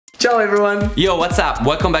Ciao everyone! Yo, what's up?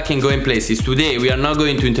 Welcome back in Going Places. Today we are not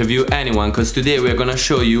going to interview anyone because today we are gonna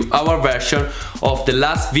show you our version of the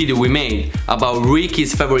last video we made about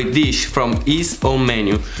Rikki's favorite dish from his own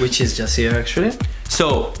menu. Which is just here actually.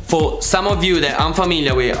 So, for some of you that are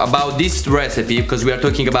unfamiliar with about this recipe, because we are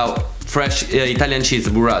talking about fresh Italian cheese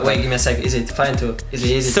burrata. Wait, give me a sec. Is it fine to? Is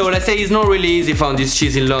it easy? So let's say it's not really easy to find this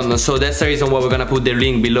cheese in London, so that's the reason why we're gonna put the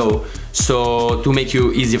link below, so to make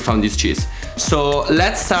you easier find this cheese. So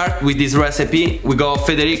let's start with this recipe. We got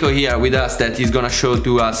Federico here with us that is gonna show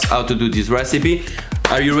to us how to do this recipe.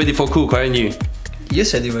 Are you ready for cook, aren't you? You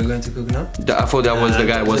said you were going to cook now? I thought that was the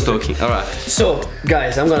guy who was talking. Alright. So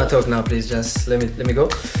guys, I'm gonna talk now, please. Just let me go.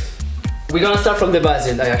 We're gonna start from the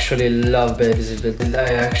basil. I actually love basil.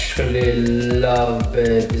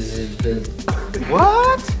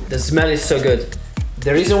 What? The smell is so good.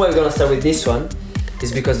 The reason why we're gonna start with this one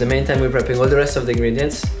is because the main time we're prepping all the rest of the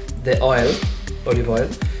ingredients, the oil, olive oil,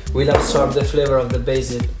 will absorb the flavor of the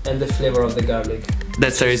basil and the flavor of the garlic.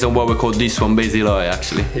 That's the reason why we call this one basil oil,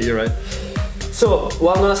 actually. You're right. So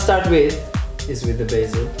what I'm gonna start with is with the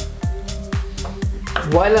basil.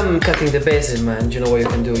 While I'm cutting the basil, man, do you know what you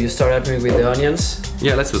can do? You start helping me with the onions.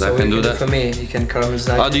 Yeah, let's do that. So I can do that. For me, you can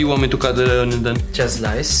caramelize. How do you want me to cut the onion then? Just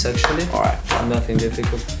slice, actually. Alright. Nothing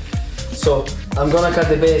difficult. So I'm gonna cut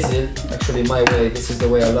the basil, actually my way. This is the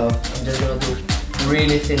way I love. I'm just gonna do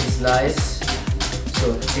really thin slice.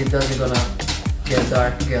 So it does, you're gonna get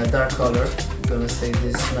a dark color. You're gonna stay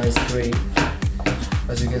this nice green.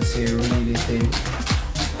 As you can see, really thin.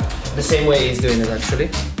 The same way he's doing it actually.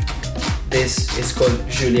 This is called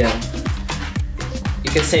julienne.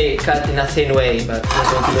 You can say cut in a thin way, but I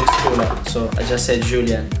just want to look cooler, so I just said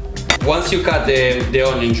julienne. Once you cut the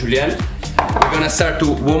onion julienne, we're gonna start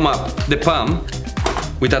to warm up the pan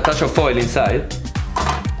with a touch of oil inside.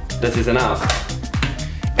 That is enough.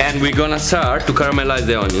 And we're gonna start to caramelize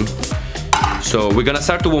the onion. So we're gonna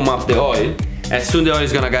start to warm up the oil. As soon as the oil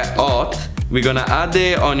is gonna get hot, we're gonna add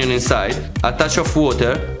the onion inside, a touch of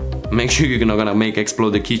water. Make sure you're not gonna make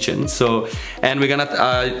explode the kitchen. So, and we're gonna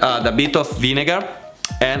add a bit of vinegar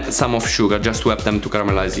and some of sugar just to help them to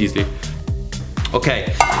caramelize easily.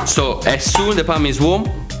 Okay, so as soon as the pan is warm,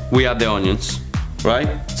 we add the onions, right?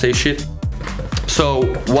 Say shit. So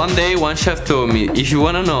one day, one chef told me, if you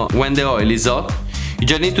wanna know when the oil is hot, you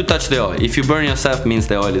just need to touch the oil. If you burn yourself, means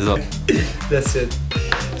the oil is hot. That's it.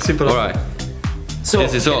 Simple. All right. So,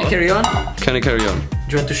 this is all. Can you carry on? Can you carry on?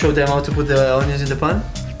 Do you want to show them how to put the onions in the pan?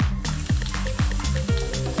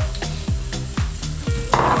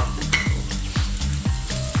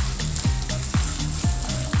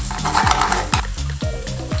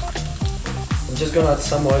 I'm just gonna add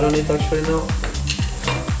some oil on it actually now.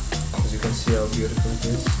 As you can see how beautiful it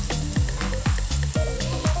is.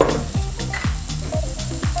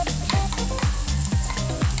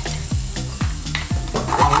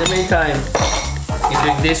 In the meantime, you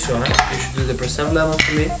drink this one, you should do the percent lemon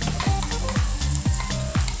for me.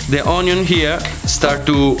 The onion here start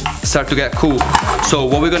to get cooked. So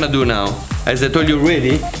what we're gonna do now, as I told you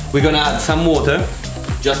already, we're gonna add some water,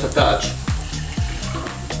 just a touch,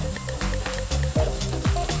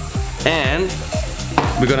 and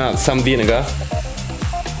we're gonna add some vinegar.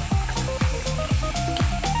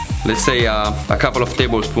 Let's say a couple of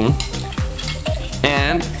tablespoons,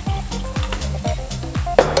 and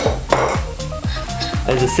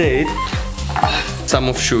as I said, some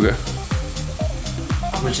of sugar.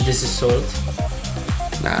 Which this is salt.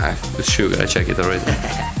 Nah, it's sugar, I checked it already.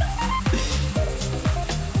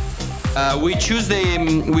 We choose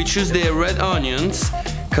the red onions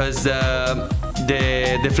because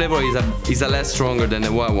the flavor is a less stronger than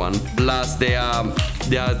the white one. Plus they are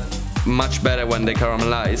much better when they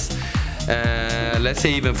caramelize. Let's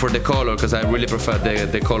say even for the color, because I really prefer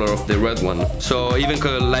the color of the red one. So even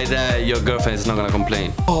like that, your girlfriend is not gonna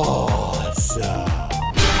complain. Awesome.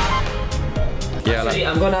 Yeah, actually,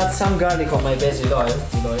 I'm gonna add some garlic on my basil oil.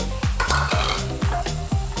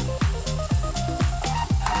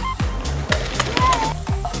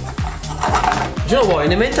 Do you know what? In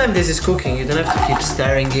the meantime this is cooking, you don't have to keep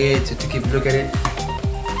stirring it, to keep looking at it.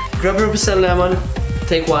 Grab your percent lemon,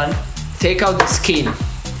 take one, take out the skin.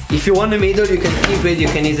 If you want the middle, you can keep it, you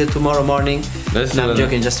can eat it tomorrow morning. No, I'm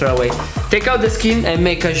joking, just throw away. Take out the skin and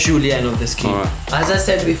make a julienne of the skin. Right. As I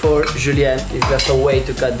said before, julienne is just a way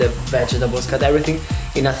to cut the vegetables, cut everything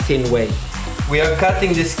in a thin way. We are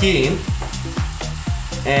cutting the skin,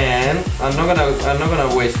 and I'm not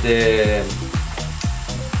gonna waste the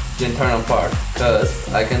internal part,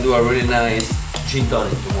 because I can do a really nice gin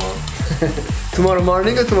tonic tomorrow. Tomorrow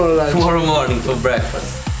morning or tomorrow lunch? Tomorrow morning for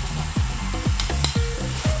breakfast.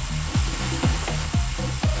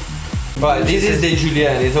 Right, this is the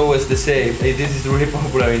julienne, it's always the same. This is really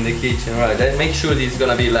popular in the kitchen, right? Make sure this is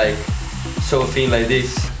gonna be like so thin like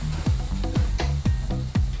this.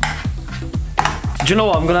 Do you know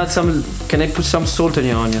what? I'm gonna add some. Can I put some salt on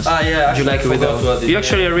your onions? Ah, yeah. Do you like it without? You're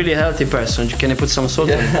actually a really healthy person. Can I put some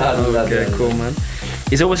salt on it? I'll do that. Okay, cool, man.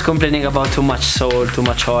 He's always complaining about too much salt, too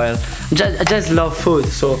much oil. I just love food,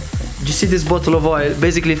 so you see this bottle of oil?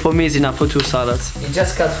 Basically, for me, is enough for 2 salads. He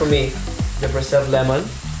just cut for me the preserved lemon.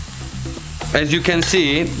 As you can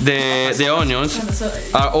see, the onions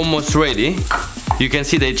are almost ready. You can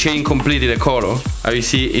see they change completely the color. As you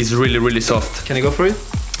see, it's really soft. Can I go for it?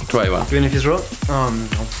 Try one. Even if it's raw?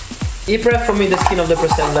 He prepped for me the skin of the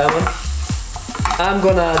preserved lemon. I'm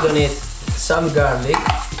gonna add on it some garlic.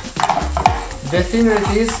 The thinner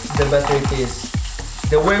it is, the better it is.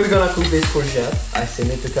 The way we're gonna cook this courgette, I still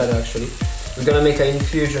need to cut it actually. We're gonna make an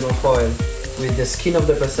infusion of oil with the skin of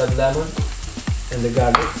the preserved lemon and the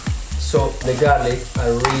garlic. So the garlic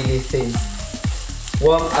are really thin.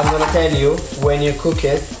 Well, I'm gonna tell you, when you cook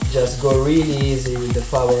it, just go really easy with the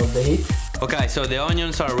power of the heat. Okay, so the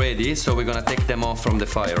onions are ready, so we're gonna take them off from the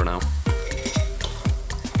fire now.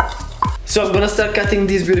 So I'm gonna start cutting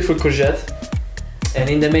this beautiful courgette. And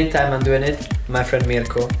in the meantime I'm doing it, my friend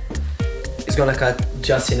Mirko is gonna cut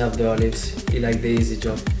just enough the olives. He likes the easy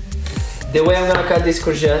job. The way I'm gonna cut this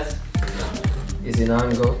courgette is in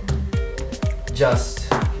angle.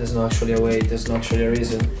 There's not actually a way, there's not actually a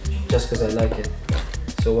reason, just because I like it.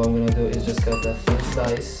 So what I'm gonna do is just cut that thin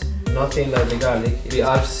slice. Nothing like the garlic, it'll be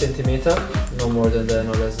half centimeter, no more than that,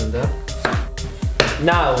 no less than that.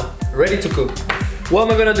 Now, ready to cook. What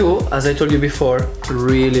am I gonna do, as I told you before,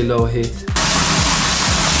 really low heat.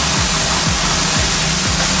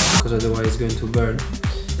 Because otherwise it's going to burn.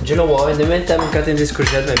 Do you know what, in the meantime I'm cutting this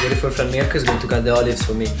courgette, my beautiful friend Mirko is going to cut the olives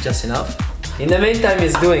for me, just enough. In the meantime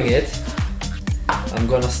he's doing it, I'm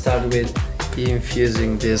gonna start with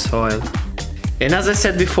infusing this oil. And as I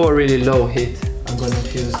said before, really low heat. I'm gonna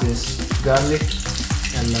infuse this garlic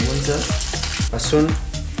and lemon zest. As soon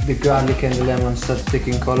the garlic and the lemon start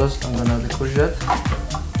taking colors, I'm gonna add the courgette.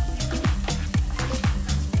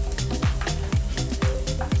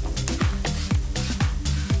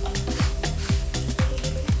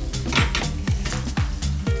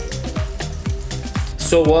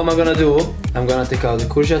 So what am I gonna do? I'm gonna take out the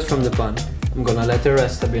courgette from the pan. I'm gonna let the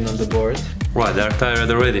rest a bit on the board. Right, they're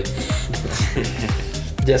tired already.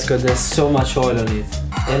 Just because there's so much oil on it.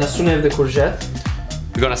 And as soon as I have the courgette,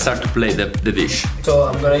 we're gonna start to plate the dish. So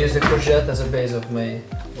I'm gonna use the courgette as a base of my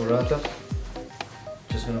burrata.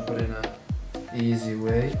 Just gonna put it in an easy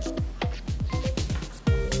way.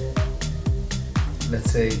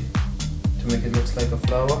 Let's say to make it look like a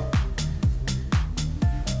flower.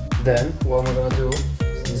 Then what I'm gonna do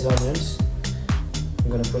is these onions I'm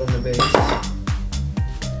gonna put on the base.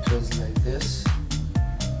 Just like this.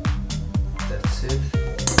 That's it.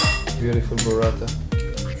 Beautiful burrata.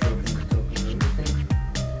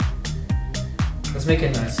 Let's make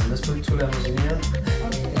it nice. Let's put 2 lemons in here.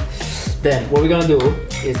 Okay. Then what we're gonna do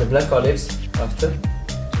is the black olives after.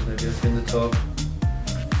 Just maybe a few in the top.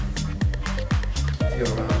 A few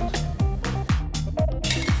around.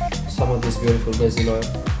 Some of this beautiful basil oil.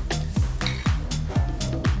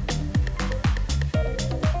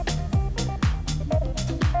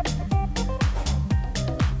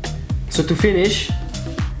 So to finish,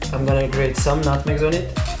 I'm gonna grate some nutmegs on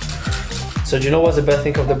it. So do you know what's the best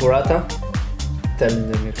thing of the burrata? Tell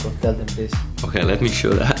them, Mirko. Tell them, please. Okay, let me show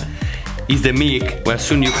that. It's the milk, where as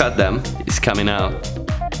soon you cut them, it's coming out.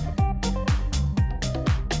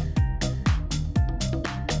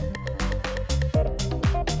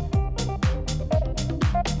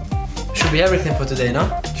 Should be everything for today,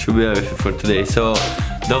 no? Should be everything for today. So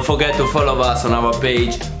don't forget to follow us on our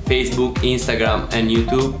page, Facebook, Instagram and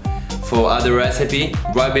YouTube for other recipe.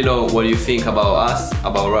 Write below what you think about us,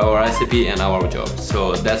 about our recipe and our job.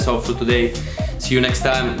 So that's all for today. See you next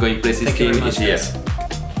time. Going Places team is here.